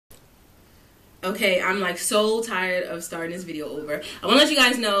Okay, I'm like so tired of starting this video over. I want to let you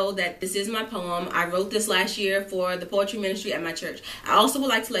guys know that this is my poem. I wrote this last year for the poetry ministry at my church. I also would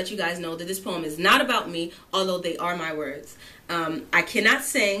like to let you guys know that this poem is not about me, although they are my words. I cannot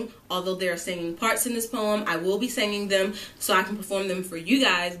sing, although there are singing parts in this poem. I will be singing them so I can perform them for you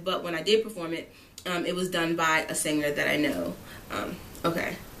guys, but when I did perform it, it was done by a singer that I know.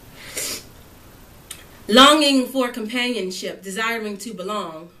 Okay. Longing for companionship, desiring to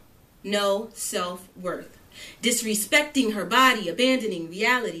belong. No self-worth. Disrespecting her body, abandoning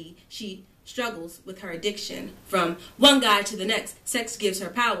reality. She struggles with her addiction. From one guy to the next, sex gives her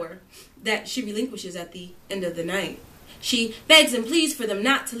power that she relinquishes at the end of the night. She begs and pleads for them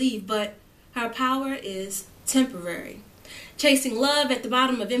not to leave, but her power is temporary. Chasing love at the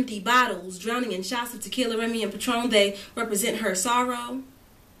bottom of empty bottles, drowning in shots of tequila, Remy, and Patron, they represent her sorrow.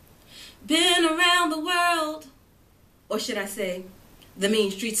 Been around the world, or should I say, the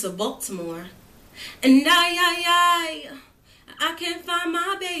mean streets of Baltimore. And I can't find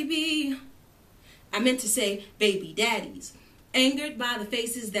my baby. I meant to say baby daddies. Angered by the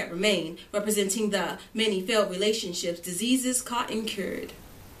faces that remain, representing the many failed relationships, diseases caught and cured.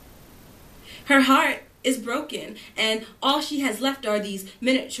 Her heart is broken, and all she has left are these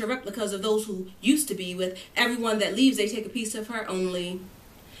miniature replicas of those who used to be. With everyone that leaves, they take a piece of her only.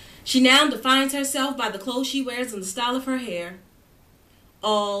 She now defines herself by the clothes she wears and the style of her hair.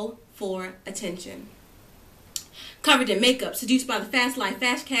 All for attention. Covered in makeup, seduced by the fast life,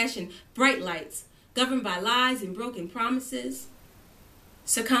 fast cash, and bright lights, governed by lies and broken promises,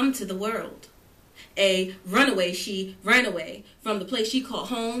 succumbed to the world. A runaway, she ran away from the place she called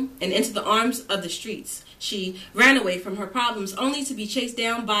home and into the arms of the streets. She ran away from her problems only to be chased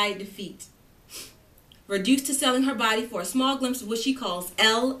down by defeat. Reduced to selling her body for a small glimpse of what she calls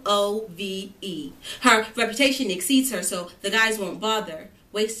L-O-V-E. Her reputation exceeds her, so the guys won't bother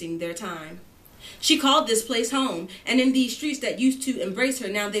wasting their time. She called this place home, and in these streets that used to embrace her,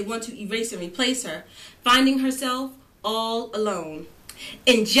 now they want to erase and replace her, finding herself all alone.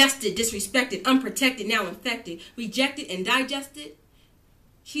 Ingested, disrespected, unprotected, now infected, rejected and digested.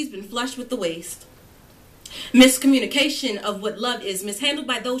 She's been flushed with the waste. Miscommunication of what love is, mishandled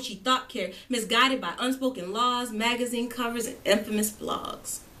by those she thought cared, misguided by unspoken laws, magazine covers, and infamous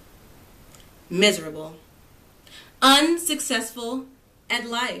blogs. Miserable. Unsuccessful at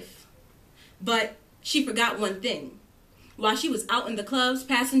life. But she forgot one thing. While she was out in the clubs,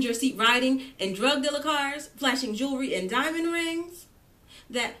 passenger seat riding, and drug dealer cars, flashing jewelry and diamond rings,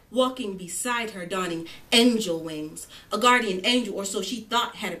 that walking beside her donning angel wings, a guardian angel or so she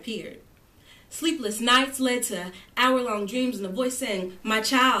thought had appeared. Sleepless nights led to hour-long dreams and a voice saying, "My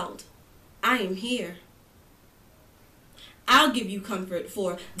child, I am here. I'll give you comfort,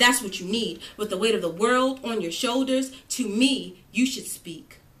 for that's what you need. With the weight of the world on your shoulders, to me you should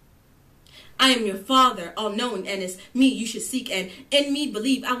speak. I am your father, all-knowing, and it's me you should seek. And in me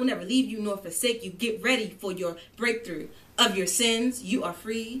believe I will never leave you nor forsake you. Get ready for your breakthrough. Of your sins, you are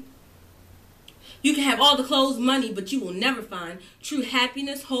free. You can have all the clothes, money, but you will never find true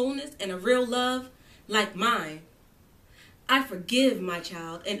happiness, wholeness, and a real love like mine. I forgive, my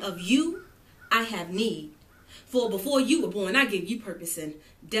child, and of you I have need. For before you were born, I gave you purpose and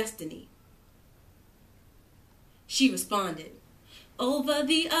destiny." She responded, "Over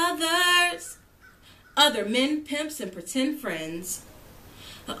the others, other men, pimps, and pretend friends.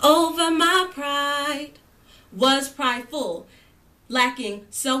 Over my pride, was prideful, lacking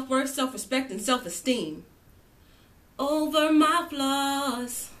self-worth, self-respect, and self-esteem. Over my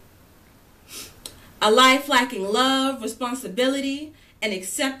flaws, a life lacking love, responsibility, and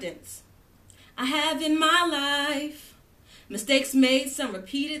acceptance. I have in my life mistakes made, some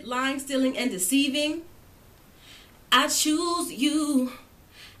repeated, lying, stealing, and deceiving. I choose you,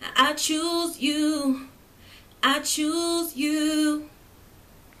 I choose you, I choose you."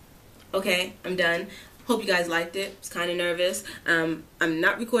 Okay, I'm done. Hope you guys liked it. I was kind of nervous. I'm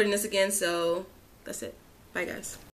not recording this again, so that's it. Bye, guys.